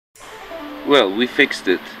Well, we fixed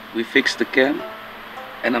it. We fixed the cam,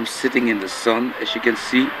 and I'm sitting in the sun, as you can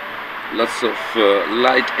see. Lots of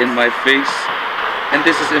light in my face. And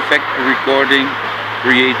this is in fact a recording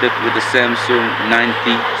created with the Samsung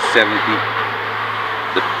 9070.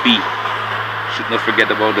 The P. Should not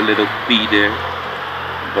forget about the little P there.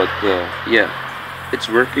 But yeah, it's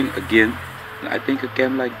working again. And I think a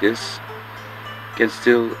cam like this can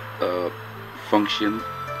still function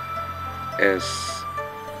as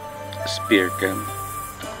a spare cam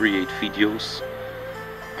to create videos.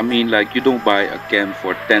 I mean, like, you don't buy a cam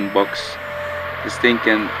for 10 bucks. This thing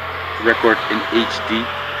can record in HD,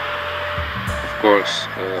 of course,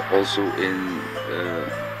 also in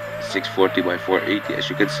 640 by 480, as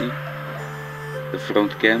you can see. The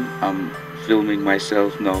front cam, I'm filming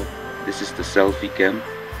myself now. This is the selfie cam,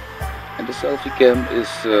 and the selfie cam is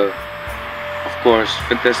of course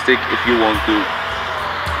fantastic if you want to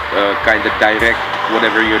kind of direct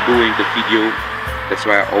whatever you're doing, the video. That's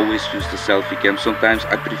why I always use the selfie cam. Sometimes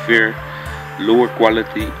I prefer lower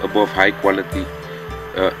quality above high quality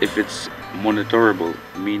if it's monitorable,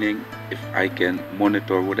 meaning if I can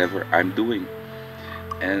monitor whatever I'm doing,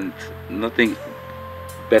 and nothing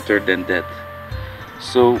better than that.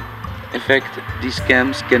 So in fact, these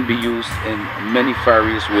cams can be used in many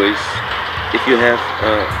various ways. If you have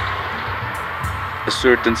a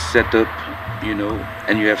certain setup, you know,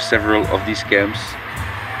 and you have several of these cams,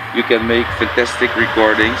 you can make fantastic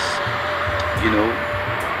recordings, you know,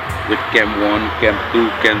 with cam 1, cam 2,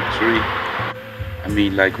 cam 3. I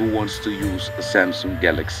mean, like, who wants to use a Samsung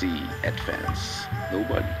Galaxy Advance?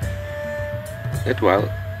 Nobody. That while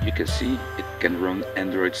you can see it can run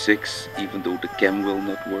Android 6, even though the cam will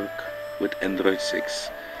not work with Android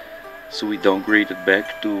 6. So we downgraded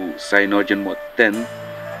back to CyanogenMod 10.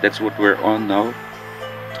 That's what we're on now.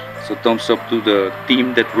 So thumbs up to the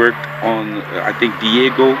team that worked on, I think,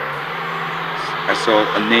 Diego. I saw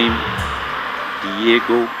a name,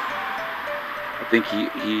 Diego. I think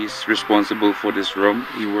he's responsible for this ROM.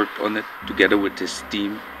 He worked on it together with his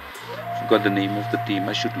team. Forgot the name of the team.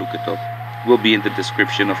 I should look it up. Will be in the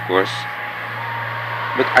description, of course.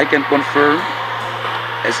 But I can confirm,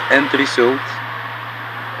 as end result,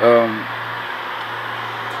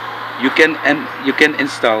 you can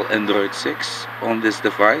install Android 6 on this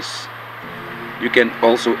device. You can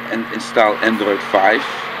also install Android 5,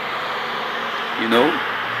 you know.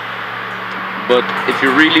 But if you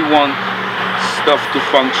really want stuff to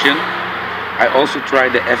function, I also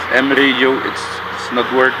tried the FM radio. It's not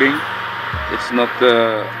working. It's not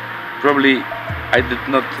probably I did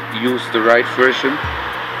not use the right version,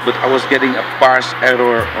 but I was getting a parse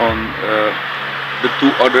error on the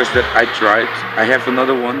two others that I tried. I have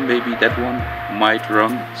another one, maybe that one might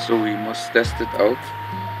run, so we must test it out.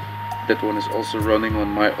 That one is also running on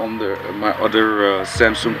my other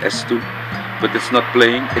Samsung S2, but it's not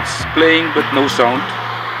playing. It's playing but no sound.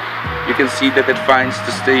 You can see that it finds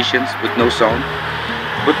the stations with no sound.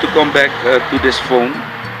 But to come back to this phone,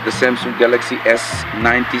 the Samsung Galaxy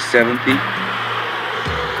S9070,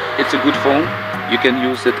 it's a good phone. You can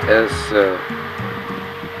use it as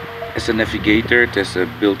a navigator. There's a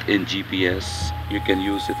built-in GPS. You can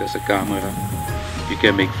use it as a camera. You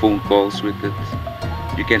can make phone calls with it.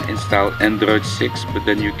 You can install Android 6, but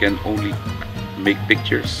then you can only make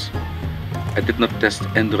pictures. I did not test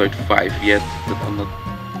Android 5 yet, but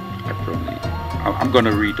I'm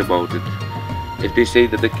gonna read about it. If they say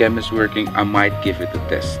that the cam is working, I might give it a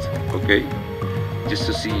test, okay? Just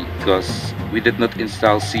to see, because we did not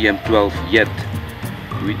install CM12 yet.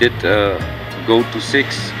 We did go to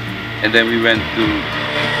 6, and then we went to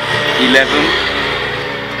 11.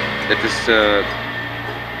 That is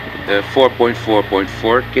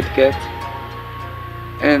 4.4.4 KitKat,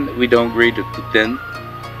 and we downgraded to 10.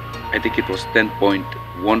 I think it was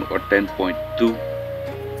 10.1 or 10.2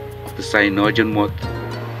 of the CyanogenMod,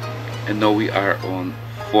 and now we are on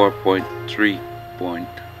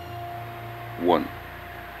 4.3.1.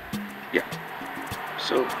 yeah,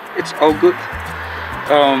 so it's all good.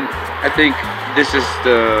 I think this is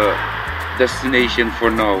the destination for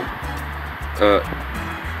now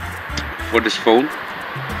for this phone,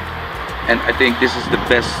 and I think this is the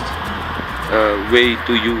best way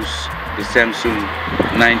to use the Samsung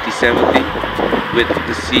 9070 with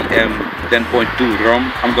the CM10.2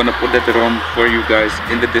 ROM. I'm gonna put that ROM for you guys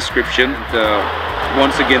in the description.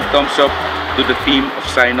 Once again, thumbs up to the team of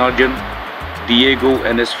Cyanogen, Diego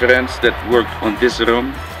and his friends that worked on this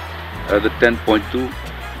ROM, the 10.2.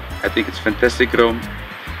 I think it's fantastic ROM.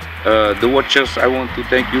 The watchers, I want to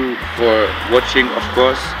thank you for watching, of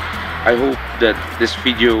course. I hope that this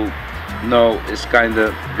video now is kind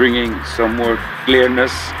of bringing some more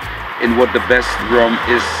clearness in what the best ROM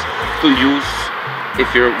is to use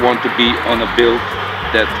if you want to be on a build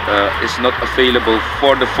that is not available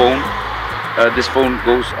for the phone. This phone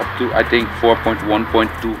goes up to, I think,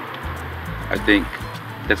 4.1.2. I think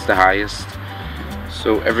that's the highest.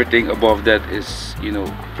 So everything above that is, you know,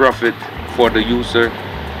 profit for the user.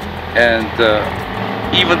 And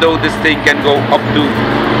even though this thing can go up to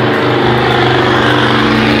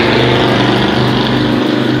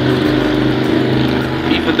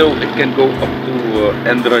it can go up to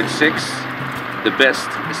Android 6, the best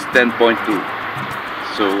is 10.2.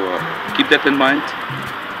 So keep that in mind.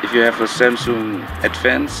 If you have a Samsung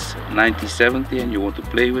Advance 9070 and you want to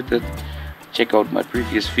play with it, check out my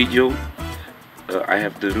previous video. I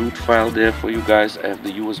have the root file there for you guys. I have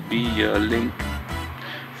the USB link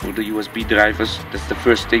for the USB drivers. That's the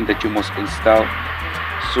first thing that you must install,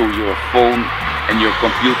 so your phone and your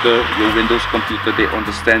computer, your Windows computer, they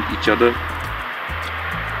understand each other.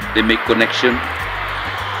 They make connection.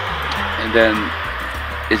 And then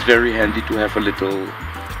it's very handy to have a little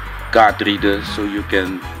card reader, so you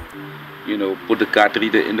can, you know, put the card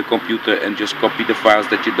reader in the computer and just copy the files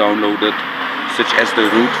that you downloaded, such as the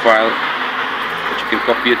root file, but you can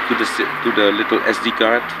copy it to the little SD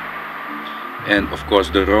card, and of course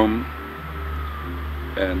the ROM.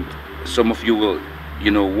 And some of you will,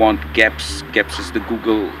 you know, want Gaps. Gaps is the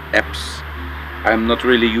Google apps. I'm not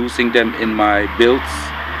really using them in my builds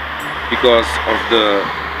because of the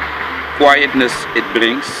quietness it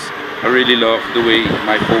brings. I really love the way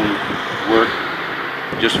my phone works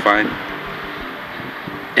just fine.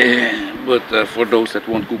 But for those that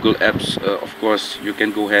want Google apps, of course you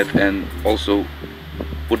can go ahead and also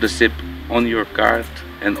put the zip on your card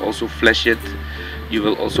and also flash it. You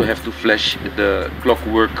will also have to flash the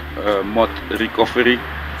Clockwork mod recovery.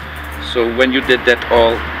 So when you did that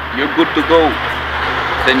all, you're good to go.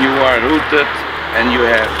 Then you are rooted and you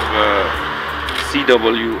have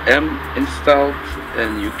CWM installed,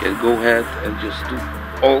 and you can go ahead and just do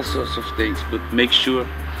all sorts of things, but make sure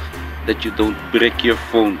that you don't break your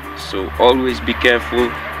phone. So always be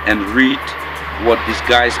careful and read what these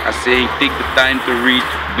guys are saying. Take the time to read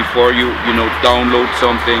before you download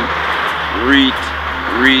something. Read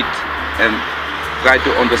and try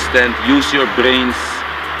to understand. Use your brains,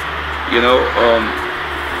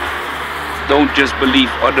 don't just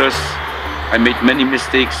believe others. I made many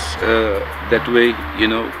mistakes that way,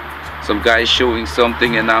 some guy showing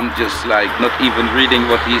something and I'm just like not even reading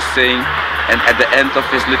what he's saying, and at the end of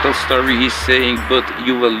his little story he's saying, but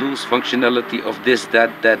you will lose functionality of this,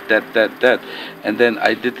 that, and then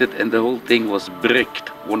I did it and the whole thing was bricked,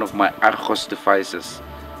 one of my Argos devices,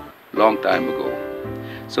 long time ago.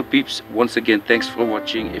 So peeps, once again, thanks for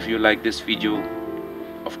watching. If you like this video,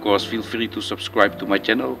 of course feel free to subscribe to my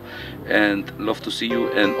channel, and love to see you,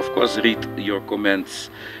 and of course read your comments.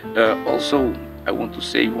 Also, I want to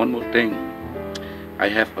say one more thing. I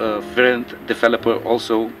have a friend developer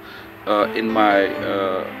also in my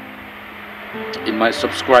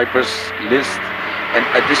subscribers list, and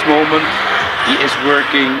at this moment he is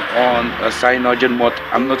working on a cyanogen mod.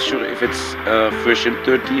 I'm not sure if it's version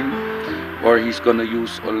 13 or he's gonna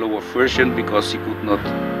use a lower version because he could not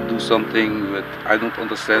do something with, I don't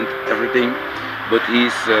understand everything, but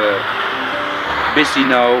he's busy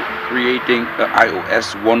now creating a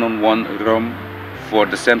iOS one-on-one ROM for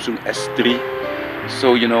the Samsung S3.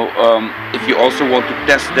 So if you also want to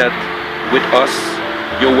test that with us,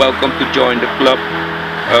 you're welcome to join the club.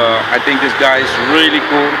 I think this guy is really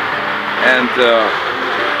cool, and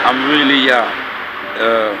I'm really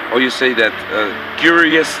how you say that,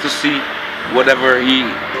 curious to see whatever he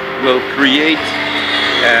will create,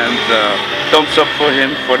 and thumbs up for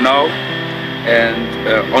him for now.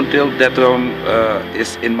 And until that ROM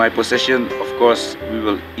is in my possession, of course we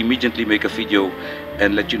will immediately make a video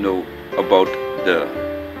and let you know about the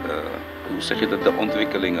de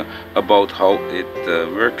ontwikkelingen, about how it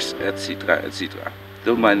works, etc.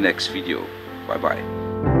 Till my next video. Bye bye.